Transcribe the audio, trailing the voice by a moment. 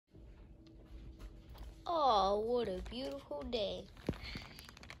Oh, what a beautiful day.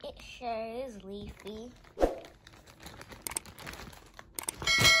 It sure is, Leafy.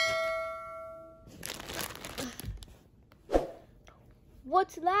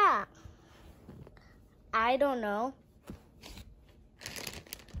 What's that? I don't know.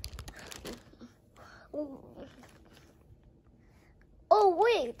 Oh,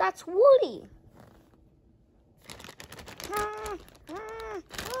 wait, that's Woody.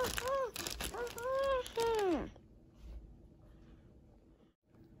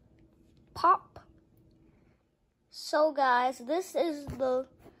 Pop. So, guys, this is the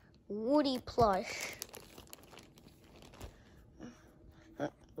Woody plush.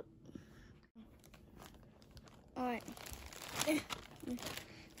 Alright.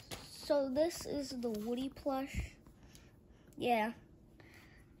 So, this is the Woody plush. Yeah.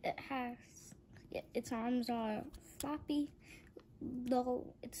 It has, its arms are floppy, though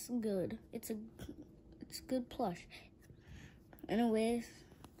it's good. It's good plush. Anyways,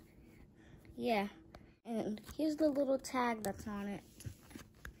 yeah. And here's the little tag that's on it.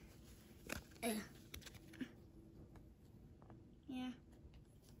 Yeah.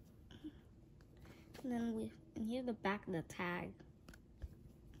 And then and here's the back of the tag.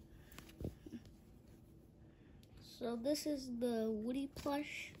 So this is the Woody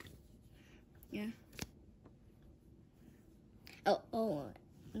plush. Yeah. Oh,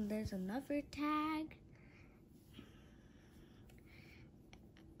 and there's another tag.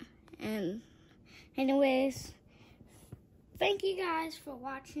 And anyways, thank you guys for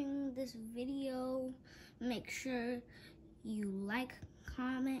watching this video. Make sure you like,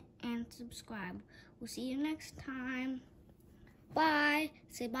 comment, and subscribe. We'll see you next time. Bye.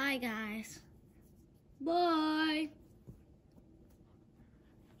 Say bye, guys. Bye.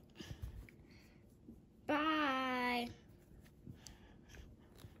 Bye.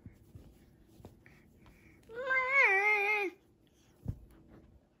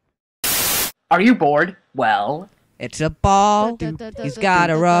 Are you bored? Well, it's a ball. He's got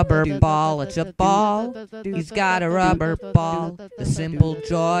a rubber ball. It's a ball. He's got a rubber ball. The simple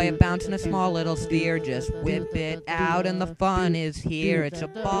joy of bouncing a small little sphere. Just whip it out and the fun is here. It's a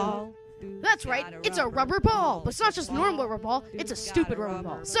ball. That's right, it's a rubber ball. But it's not just a normal rubber ball, it's a stupid rubber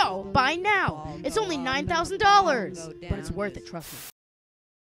ball. So, buy now. It's only $9,000. But it's worth it, trust me.